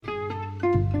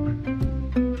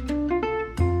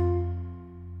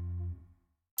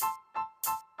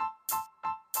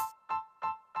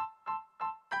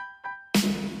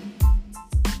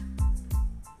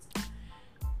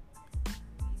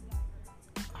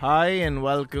Hi and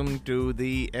welcome to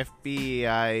the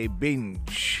FPAI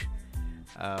Binge.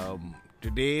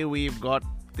 Today we've got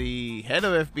the head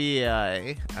of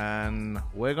FPAI and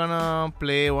we're gonna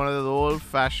play one of the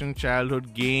old-fashioned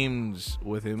childhood games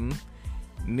with him.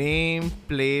 Name,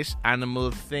 place,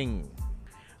 animal, thing.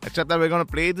 Except that we're gonna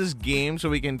play this game so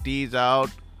we can tease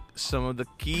out some of the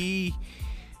key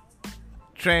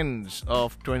trends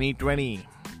of 2020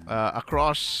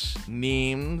 across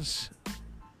names,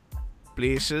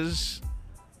 places,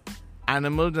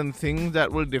 animals, and things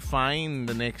that will define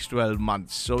the next 12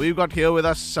 months. So we've got here with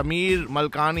us Sameer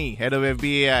Malkani, head of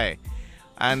FBAI.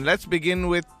 And let's begin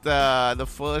with the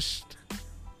first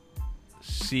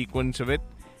sequence of it.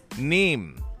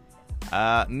 Name.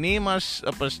 Name us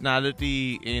a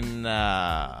personality in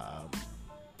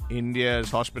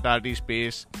India's hospitality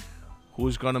space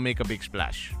who's going to make a big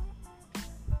splash.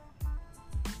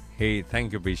 Hey,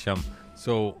 thank you, Bisham.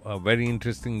 So, a very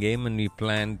interesting game, and we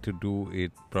plan to do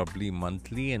it probably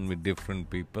monthly and with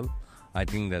different people. I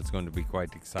think that's going to be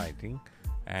quite exciting.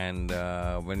 And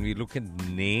when we look at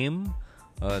name,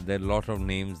 there are a lot of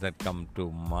names that come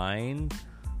to mind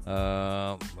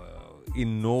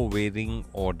in no varying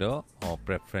order or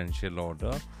preferential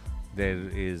order. There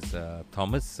is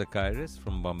Thomas Zakaris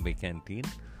from Bombay Canteen,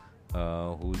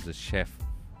 who's a chef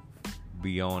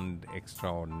beyond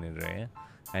extraordinary.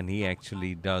 And he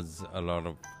actually does a lot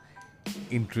of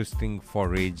interesting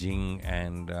foraging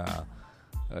and,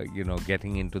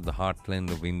 getting into the heartland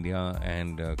of India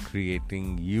and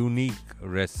creating unique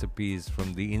recipes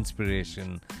from the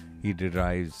inspiration he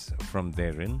derives from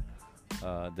therein.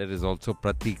 There is also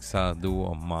Pratik Sadhu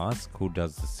of Mask who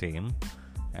does the same.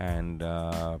 And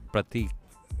Pratik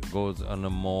goes on a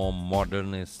more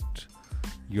modernist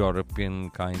European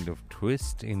kind of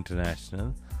twist,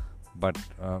 international. But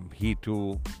he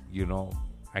too,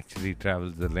 actually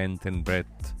travels the length and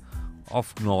breadth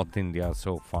of North India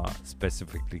so far,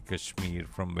 specifically Kashmir,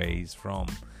 from where he's from,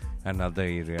 and other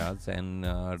areas, and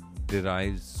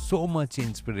derives so much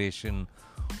inspiration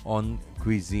on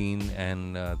cuisine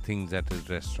and things at his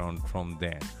restaurant from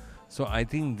there. So I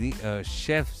think the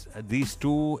chefs, these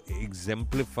two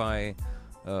exemplify,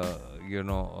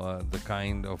 the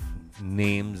kind of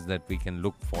names that we can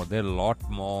look for. There are a lot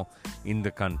more in the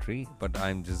country, but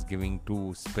I'm just giving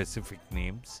two specific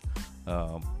names,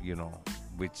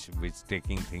 which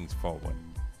taking things forward.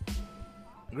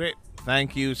 Great.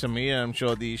 Thank you, Sameer. I'm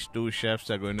sure these two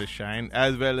chefs are going to shine,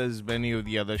 as well as many of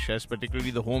the other chefs,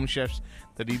 particularly the home chefs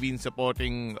that we've been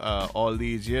supporting all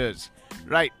these years.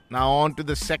 Right. Now on to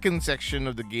the second section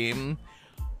of the game,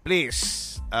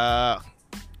 place.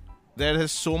 There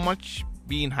has so much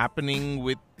been happening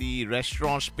with the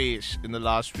restaurant space in the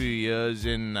last few years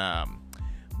in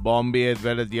Bombay as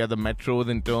well as the other metros,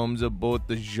 in terms of both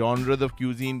the genres of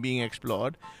cuisine being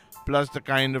explored plus the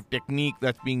kind of technique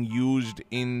that's being used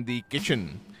in the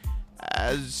kitchen.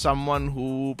 As someone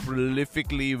who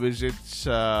prolifically visits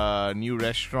new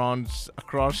restaurants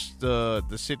across the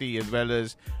city, as well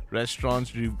as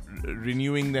restaurants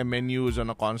renewing their menus on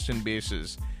a constant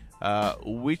basis,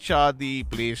 which are the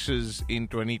places in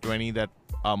 2020 that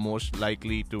are most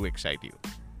likely to excite you?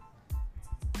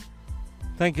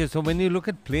 Thank you. So when you look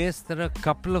at place, there are a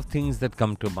couple of things that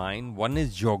come to mind. One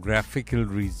is geographical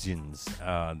regions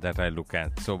that I look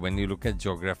at. So when you look at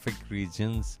geographic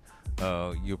regions,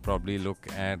 you probably look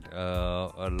at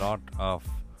a lot of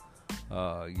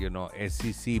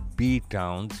SEC B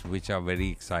towns, which are very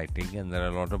exciting, and there are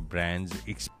a lot of brands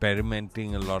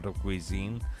experimenting a lot of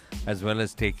cuisine, as well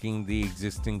as taking the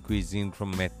existing cuisine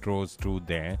from metros to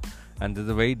there. And there's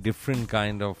a very different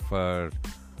kind of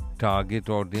target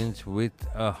audience with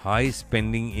a high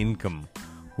spending income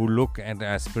who look at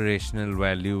aspirational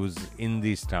values in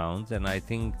these towns, and I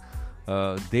think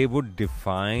they would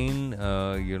define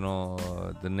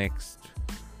the next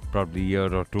probably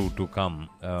year or two to come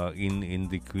in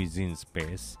the cuisine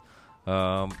space.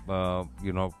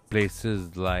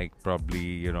 Places like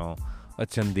probably a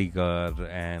Chandigarh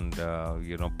and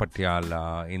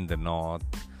Patiala in the north,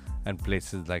 and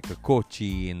places like a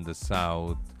Kochi in the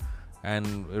south,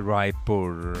 and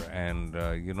Raipur, and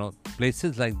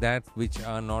places like that which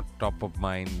are not top of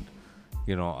mind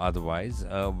otherwise.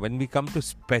 When we come to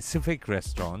specific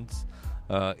restaurants,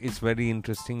 it's very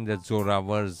interesting that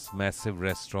Zoravar's massive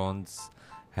restaurants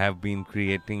have been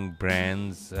creating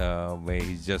brands where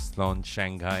he's just launched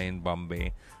Shanghai in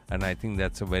Bombay, and I think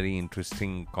that's a very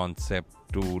interesting concept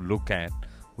to look at,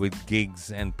 with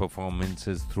gigs and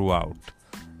performances throughout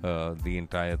the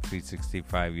entire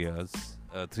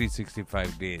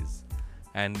 365 days.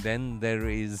 And then there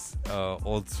is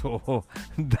also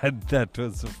that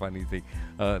was a funny thing.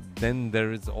 Then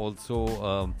there is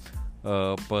also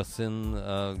person,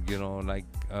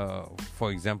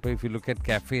 for example, if you look at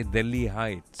Cafe Delhi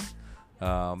Heights,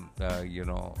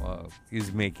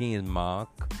 is making his mark.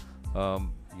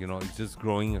 It's just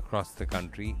growing across the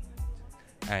country,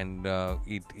 and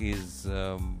it is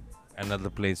another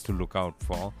place to look out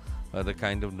for. The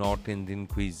kind of North Indian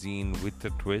cuisine with a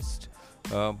twist.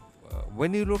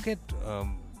 When you look at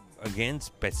again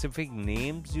specific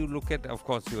names, you look at, of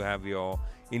course, you have your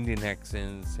Indian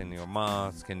accents and your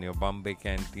Mask and your Bombay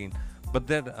Canteen, but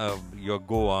then your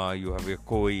Goa, you have your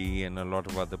Koi and a lot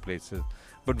of other places.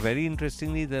 But very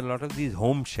interestingly, there are a lot of these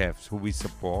home chefs who we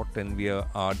support, and we are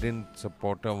ardent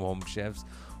supporter of home chefs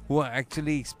who are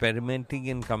actually experimenting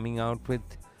and coming out with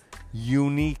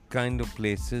unique kind of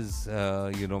places,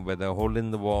 whether hole in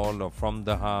the wall or from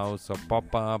the house or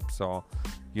pop-ups or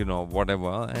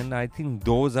whatever, and I think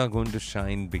those are going to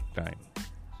shine big time.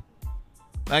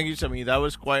 Thank you, Sami. That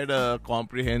was quite a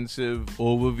comprehensive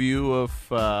overview of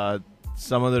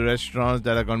some of the restaurants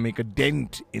that are going to make a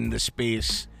dent in the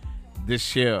space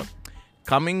this year.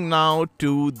 Coming now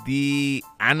to the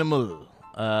animal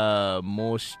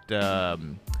most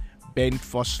bent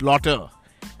for slaughter.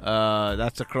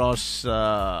 That's across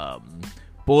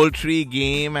poultry,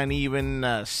 game, and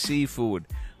even seafood.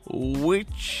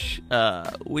 Which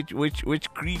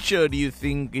creature do you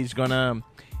think is gonna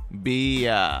be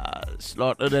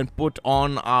slaughtered and put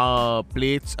on our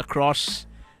plates across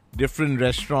different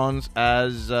restaurants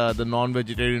as the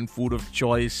non-vegetarian food of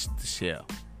choice this year?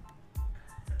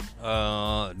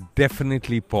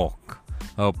 Definitely pork.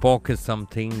 Pork is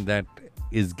something that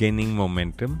is gaining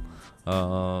momentum. There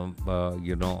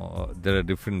are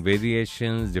different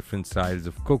variations, different styles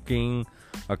of cooking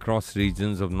across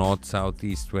regions of north, south,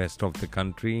 east, west of the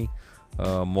country.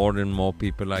 More and more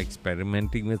people are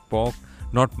experimenting with pork.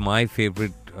 Not my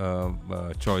favorite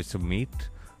choice of meat,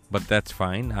 but that's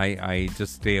fine. I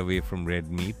just stay away from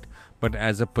red meat. But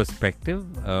as a perspective,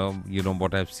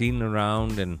 what I've seen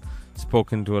around and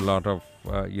spoken to a lot of,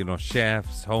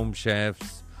 chefs, home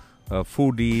chefs,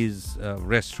 foodies,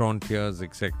 restaurateurs,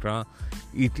 etc.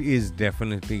 It is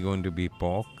definitely going to be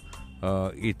pork.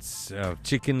 It's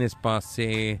chicken is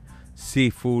passé,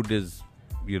 seafood is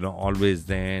always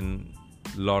there, and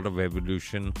a lot of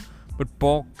evolution. But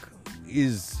pork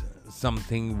is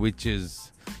something which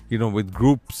is with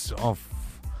groups of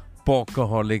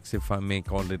porkaholics, if I may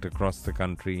call it, across the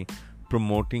country,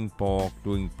 promoting pork,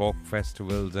 doing pork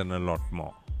festivals, and a lot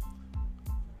more.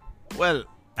 Well,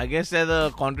 I guess there's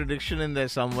a contradiction in there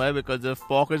somewhere, because if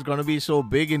pork is going to be so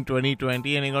big in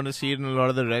 2020 and you're going to see it in a lot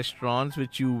of the restaurants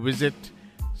which you visit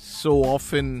so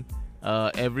often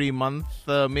every month,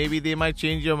 maybe they might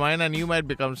change your mind and you might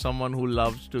become someone who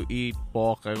loves to eat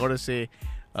pork. I got to say,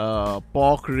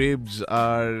 pork ribs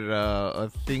are a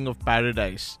thing of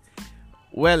paradise.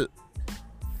 Well,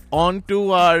 on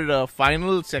to our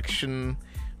final section,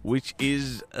 which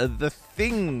is the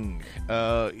thing.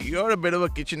 You're a bit of a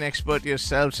kitchen expert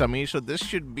yourself, Samir, so this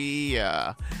should be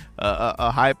a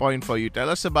high point for you. Tell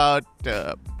us about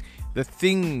the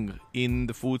thing in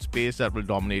the food space that will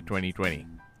dominate 2020.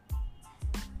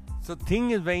 So thing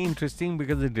is very interesting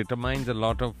because it determines a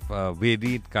lot of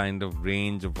varied kind of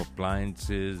range of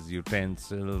appliances,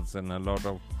 utensils, and a lot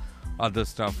of other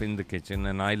stuff in the kitchen.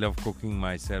 And I love cooking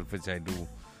myself, which I do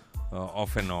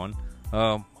off and on.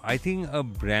 I think a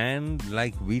brand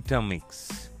like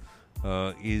Vitamix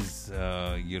is,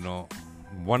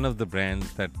 one of the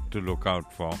brands that to look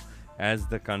out for. As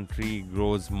the country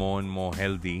grows more and more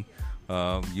healthy,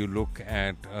 you look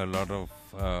at a lot of,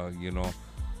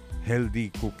 healthy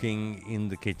cooking in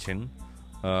the kitchen.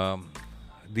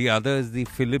 The other is the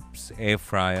Philips air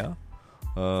fryer,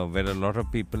 where a lot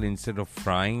of people, instead of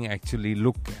frying, actually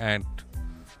look at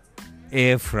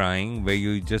air frying, where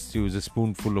you just use a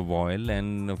spoonful of oil,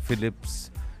 and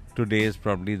Philips today is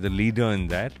probably the leader in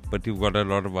that, but you've got a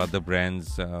lot of other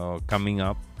brands coming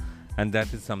up, and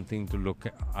that is something to look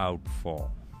out for.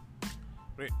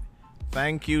 Great.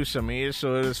 Thank you, Samir.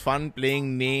 So it was fun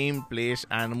playing name, place,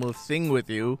 animal, thing with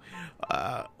you.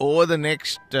 Over the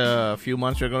next few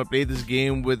months, we're going to play this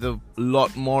game with a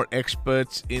lot more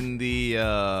experts in the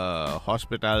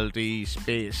hospitality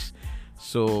space.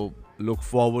 So look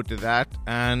forward to that,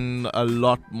 and a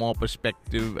lot more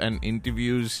perspective and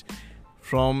interviews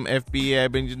from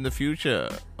FBA Binge in the future.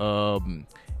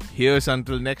 Here's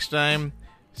until next time.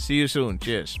 See you soon.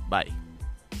 Cheers. Bye.